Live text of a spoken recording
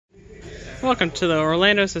Welcome to the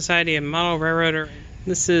Orlando Society of Model Railroader.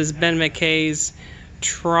 This is Ben McKay's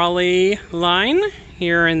trolley line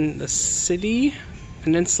here in the city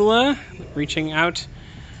peninsula, reaching out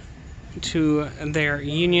to their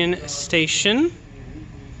Union Station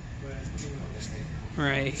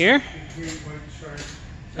right here.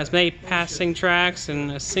 Has many passing tracks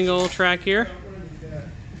and a single track here.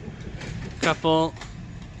 Couple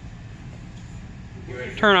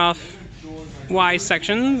turn off Y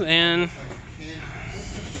sections and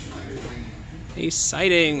a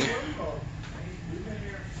siding,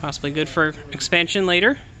 possibly good for expansion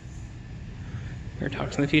later. We're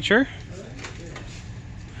talking in the future.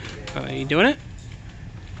 Are you doing it?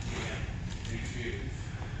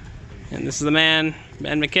 And this is the man,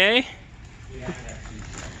 Ben McKay.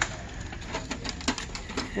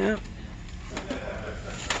 Yep.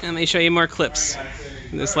 Let me show you more clips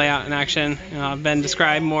of this layout in action. Ben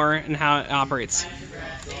describe more and how it operates.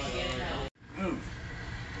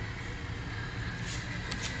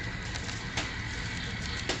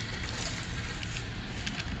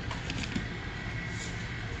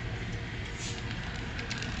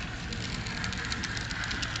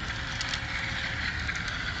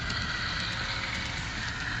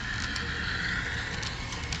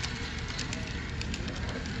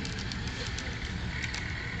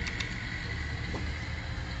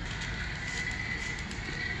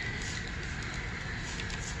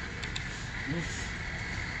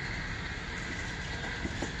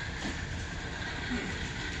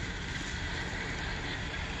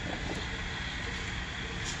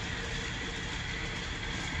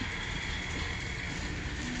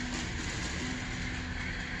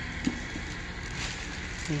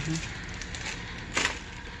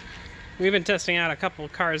 We've been testing out a couple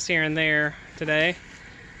of cars here and there today.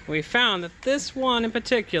 We found that this one in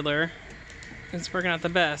particular is working out the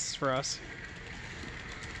best for us.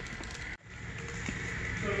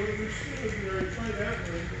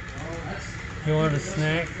 You want a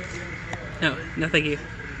snack? No, no thank you.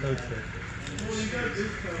 Okay.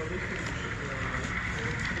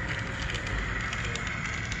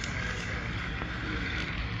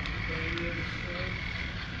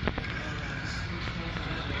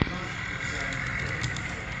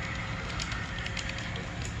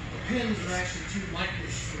 The pins are actually two micro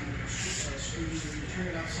screws. If you turn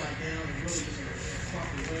it upside down, it really isn't a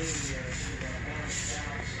proper way to balance it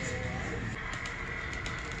out.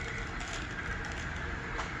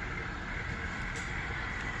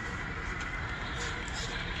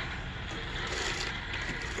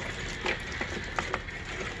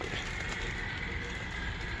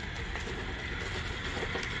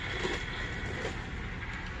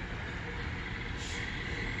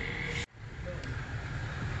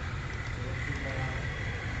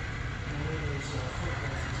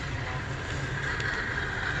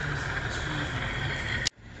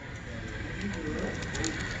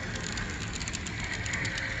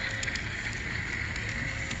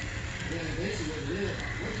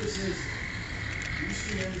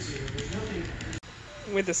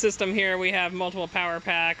 With the system here, we have multiple power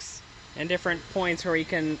packs and different points where we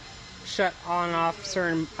can shut on and off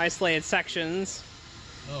certain isolated sections.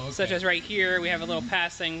 Oh, okay. Such as right here, we have a little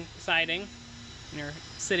passing siding in our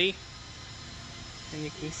city. And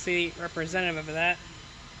you can see representative of that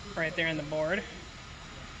right there in the board.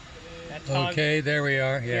 That Okay, there we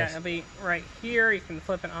are, yes. Yeah, it'll be right here. You can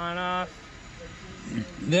flip it on and off.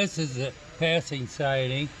 This is the passing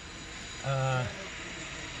siding.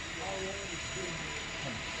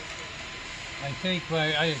 I think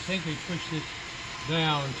we pushed it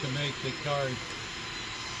down to make the cars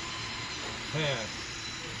pass.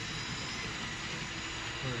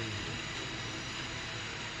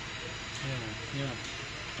 Yeah.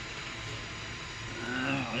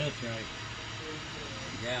 Oh, that's right.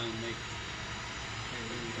 Down, make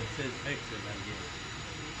it says exit, I guess.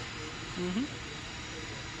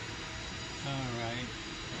 All right.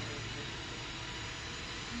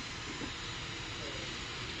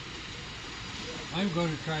 I'm going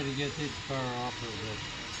to try to get this car off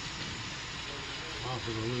of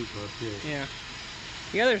the loop up here. Yeah.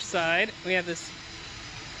 The other side, we have this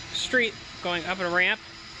street going up a ramp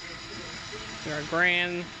to our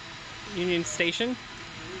Grand Union Station.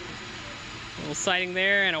 A little siding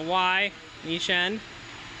there and a Y on each end.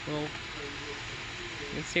 You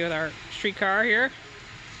can see with our streetcar here.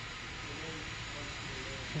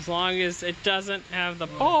 As long as it doesn't have the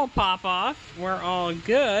pole pop off, we're all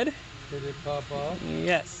good. Did it pop off?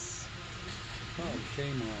 Yes. Oh,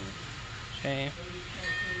 shame on it. Shame.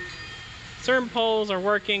 Certain poles are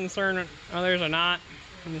working, certain others are not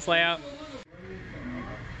in this layout.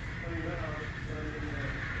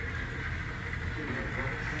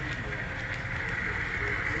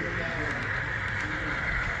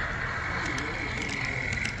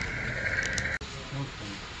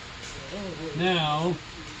 Now,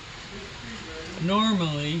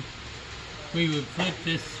 normally we would flip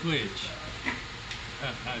this switch.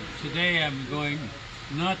 Today I'm going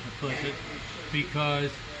not to flip it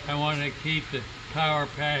because I want to keep the power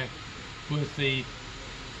pack with the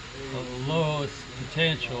lowest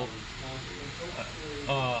potential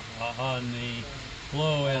on the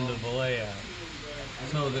low end of the layout,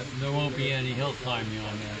 so that there won't be any hill climbing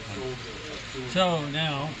on that one. So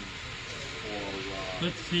now,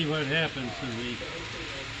 let's see what happens when we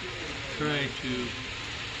try to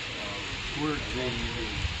work the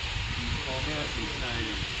chassis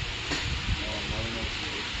siding.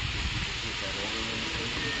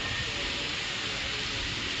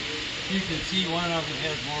 You can see one of them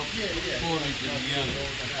has more foliage than the other.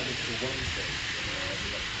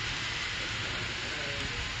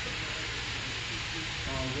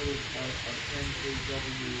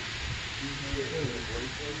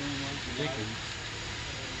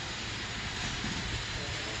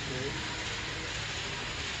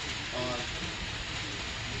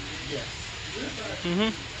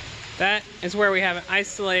 That is where we have an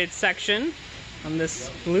isolated section on this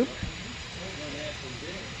loop.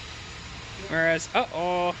 Whereas,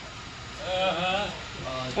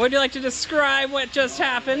 would you like to describe what just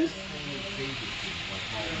happened?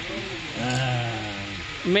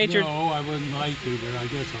 Major. No, I wouldn't like to, but I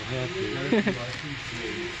guess I'll have to.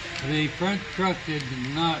 The front truck did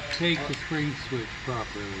not take the spring switch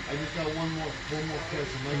properly. I just got one more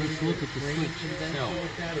question. Let's look at the switch itself.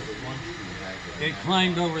 It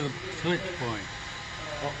climbed over the switch point.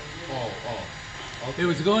 Okay. It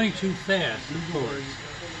was going too fast, of course.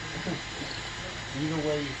 Either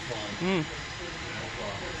way, you're fine. No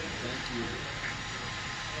problem. Thank you.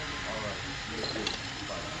 All right. You're good.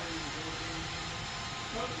 Bye.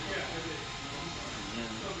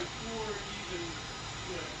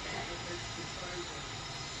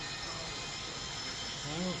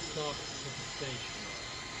 I will stop at the station.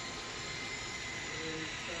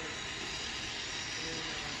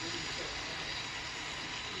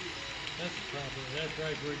 That's probably, that's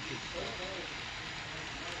right where it should stop.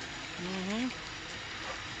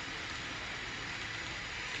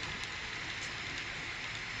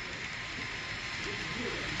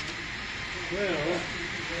 Well,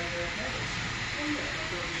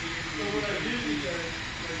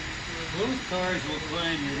 those cars will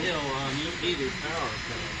climb the hill on either power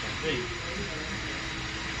pack, I think.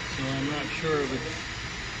 So I'm not sure if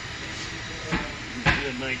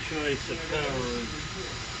it's my choice of power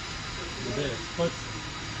of this.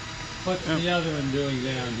 What's the other one doing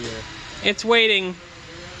down here? It's waiting.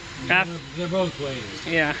 They're both waiting.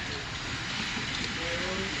 Yeah.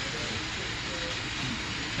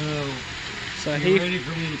 So you ready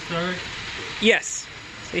for me to start? Yes.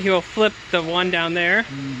 So he will flip the one down there.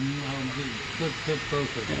 I'll flip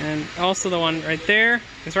both of them. And also the one right there.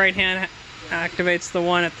 His right hand activates the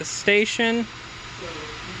one at the station,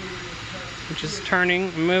 which is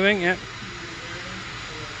turning and moving. Yep.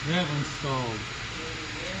 That one's stalled.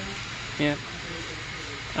 Yep.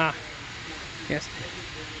 Ah. Yes.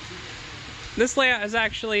 This layout is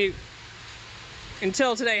actually,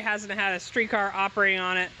 until today, hasn't had a streetcar operating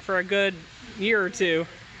on it for a good year or two.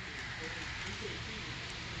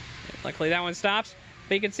 Luckily that one stops.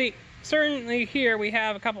 But you can see, certainly here we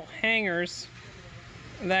have a couple hangers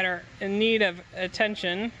that are in need of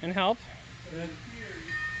attention and help.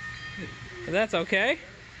 But that's okay.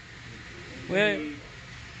 The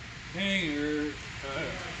hanger,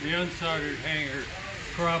 the unsoldered hanger,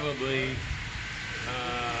 probably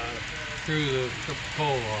threw the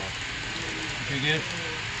pole off. Did you get?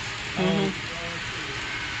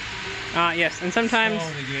 Yes, and sometimes.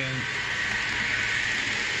 Stalled again.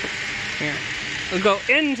 Here, we'll go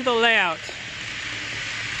into the layout.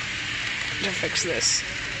 I'll fix this.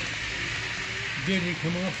 Did it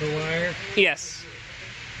come off the wire? Yes.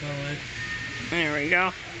 Well, there we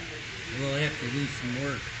go. we'll have to do some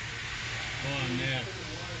work on that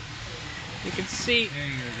You can see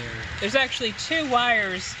hanger there. there's actually two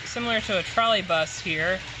wires similar to a trolley bus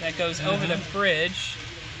here that goes over the bridge.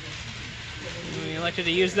 We elected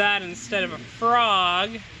to use that instead of a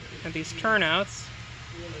frog at these turnouts.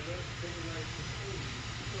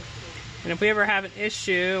 And if we ever have an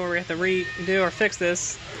issue where we have to redo or fix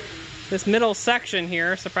this, this middle section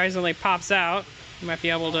here surprisingly pops out. You might be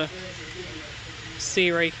able to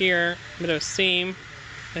see right here, a bit of a seam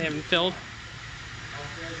they haven't filled.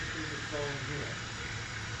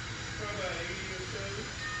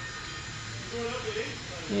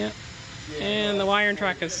 Yeah, and the wiring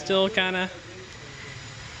track is still kind of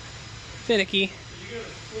finicky.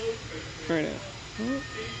 Right now.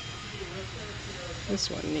 This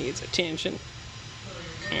one needs attention.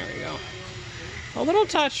 There we go. A little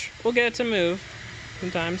touch will get it to move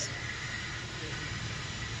sometimes.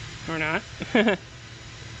 Or not.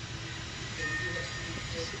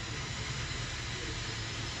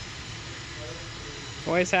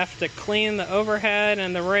 Always have to clean the overhead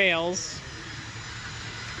and the rails.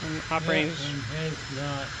 And operating. That one has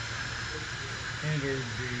not entered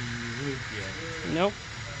the loop yet. Nope.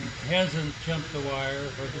 It hasn't jumped the wire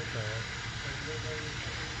or the track.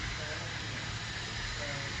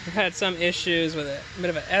 We've had some issues with a bit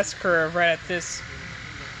of an S-curve right at this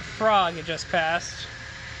frog it just passed.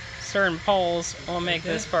 Certain poles will make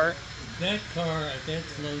this part. That car at that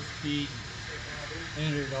slow speed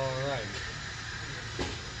entered all right.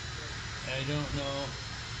 I don't know.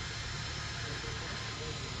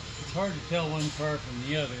 It's hard to tell one car from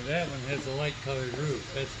the other. That one has a light colored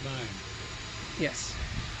roof. That's mine. Yes.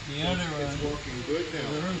 The other one, it's working good now.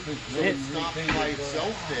 the roof is So it stops by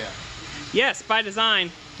itself there. Yes, by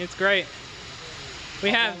design. It's great. We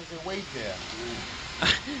How have long does it wait there?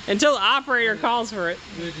 until the operator calls for it.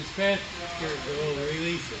 the dispatcher will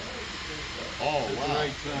release it Oh, at the wow.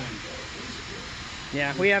 right time.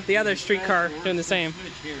 Yeah, we have the other streetcar doing the same.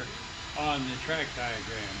 Switch here on the track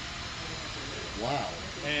diagram, Wow.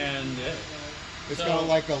 and It's so got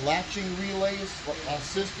like a latching relay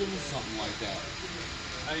system, something like that.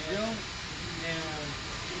 I don't have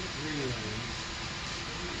relays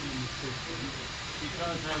in the system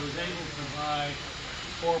because I was able to buy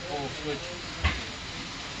 4-pole switches,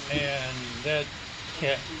 and that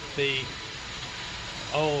kept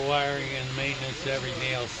all the wiring and maintenance,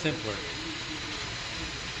 everything else simpler.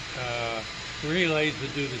 Relays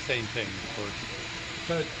would do the same thing, of course,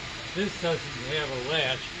 but this doesn't have a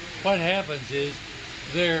latch. What happens is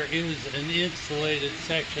there is an insulated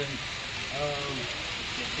section of,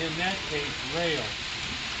 in that case, rail.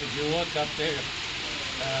 If you look up there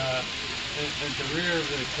at the rear of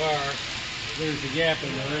the car, there's a gap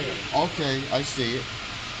in the rail. Okay, I see it.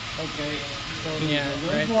 Okay, so Yeah, there's a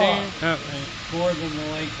right little there. block Oh, right. more than the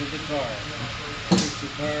length of the car, which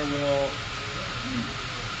the car will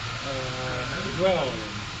dwell in.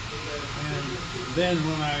 And then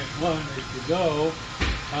when I want it to go,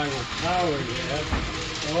 I will power that.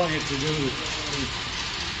 All I have to do is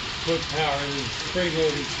put power in the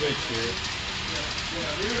spring-loaded switch here.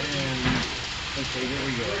 And, okay, here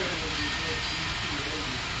we go.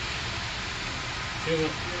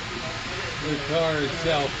 The car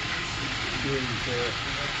itself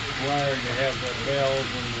is wired to have the bells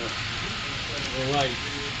and the lights.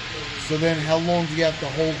 So then how long do you have to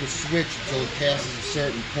hold the switch until it passes a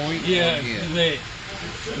certain point? Yeah, on here?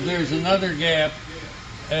 there's another gap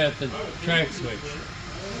at the track switch.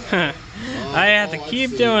 I have to I keep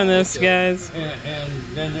see. doing this, Okay. guys. And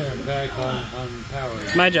then they're back on power.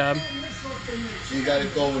 It's my job. So you got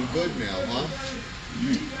it going good now, huh?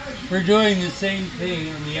 We're doing the same thing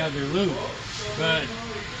on the other loop, but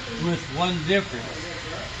with one difference.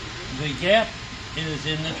 The gap is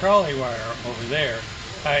in the trolley wire over there.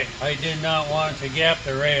 I did not want to gap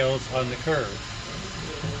the rails on the curve,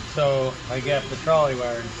 so I gapped the trolley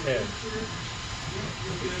wire instead.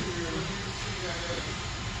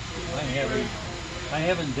 I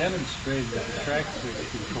haven't demonstrated the track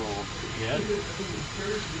switch control yet.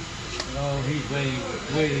 No, he's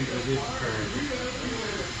waiting for this turn.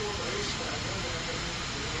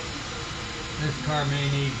 This car may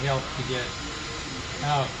need help to get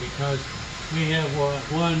out because we have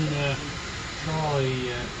one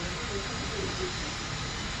trolley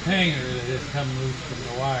hanger that has come loose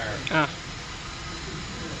from the wire. Ah,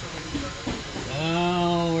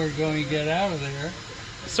 Now we're going to get out of there.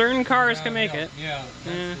 certain cars can make it. Yeah,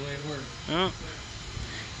 that's Yeah. the way it works. Oh.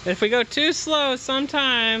 If we go too slow,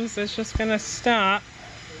 sometimes it's just gonna stop.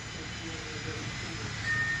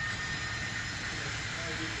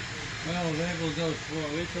 Well, that will go slow.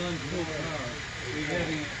 It's on full power.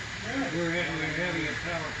 We're having a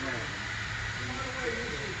power problem.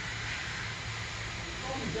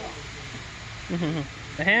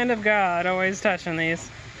 The hand of God always touching these.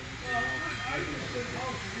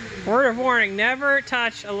 Word of warning, never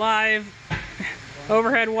touch a live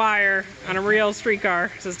overhead wire on a real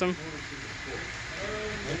streetcar system.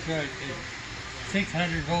 That's right. It's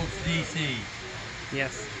 600 volts DC.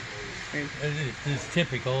 Yes. It's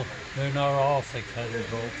typical. They're not all 600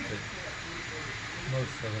 volts, but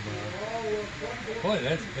most of them are. Boy,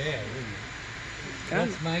 that's bad, isn't it?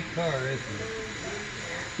 That's my car, isn't it?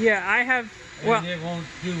 Yeah, I have. Well, And it won't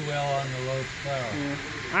do well on the low power. yeah.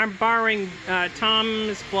 I'm borrowing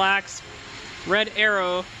Thomas Black's Red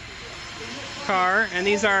Arrow car, and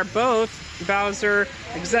these are both Bowser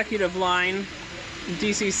Executive Line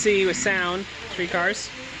DCC with sound streetcars.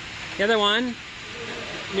 The other one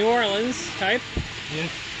New Orleans type. Yes.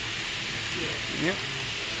 Yep.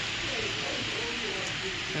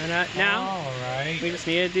 And now, All right. we just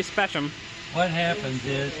need to dispatch them. What happens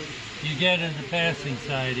is, you get in the passing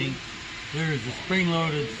siding, there is a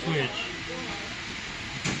spring-loaded switch.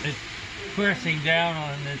 It's pressing down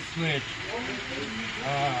on this switch.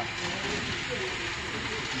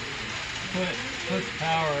 Puts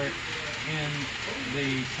power in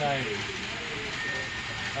the siding.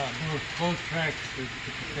 Both tracks at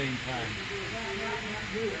the same time.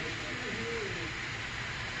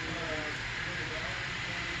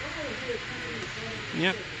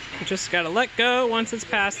 Yep. You just gotta let go once it's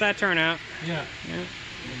past that turnout. Yeah. Yep.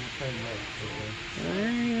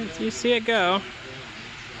 There you see it go.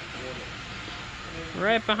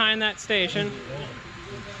 Right behind that station.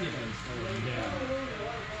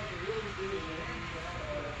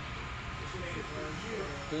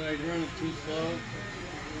 Did I run it too slow?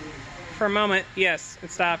 For a moment, yes,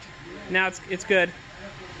 it stopped. Now it's good.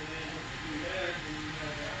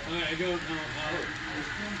 I don't know how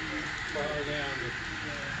far down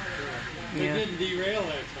it Yeah. didn't derail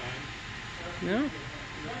that time. No?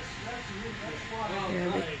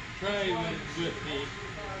 Well, try with the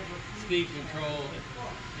speed control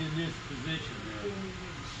in this position there.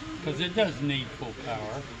 Because it does need full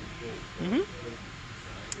power. Mm-hmm.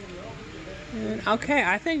 Okay,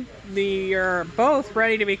 I think you're both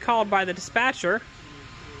ready to be called by the dispatcher.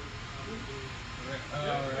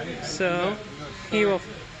 So he will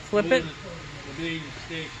flip it. The main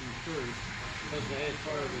station first, because the head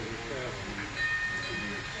part of the traffic.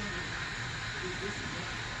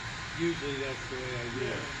 Usually that's the way I do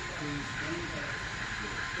it.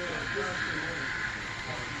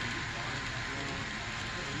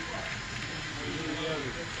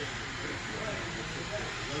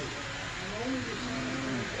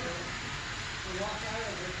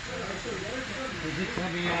 Is it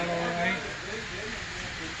coming out all right?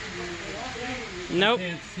 Nope. I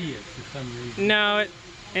can't see it for some reason. No,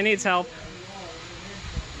 it needs help.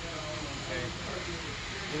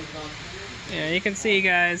 Yeah, you can see,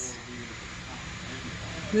 guys.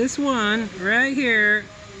 This one right here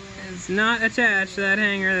is not attached to that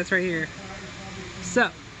hanger that's right here. So,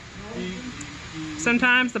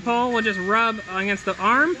 sometimes the pole will just rub against the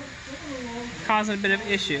arm, causing a bit of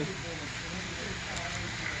issue.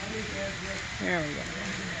 There we go.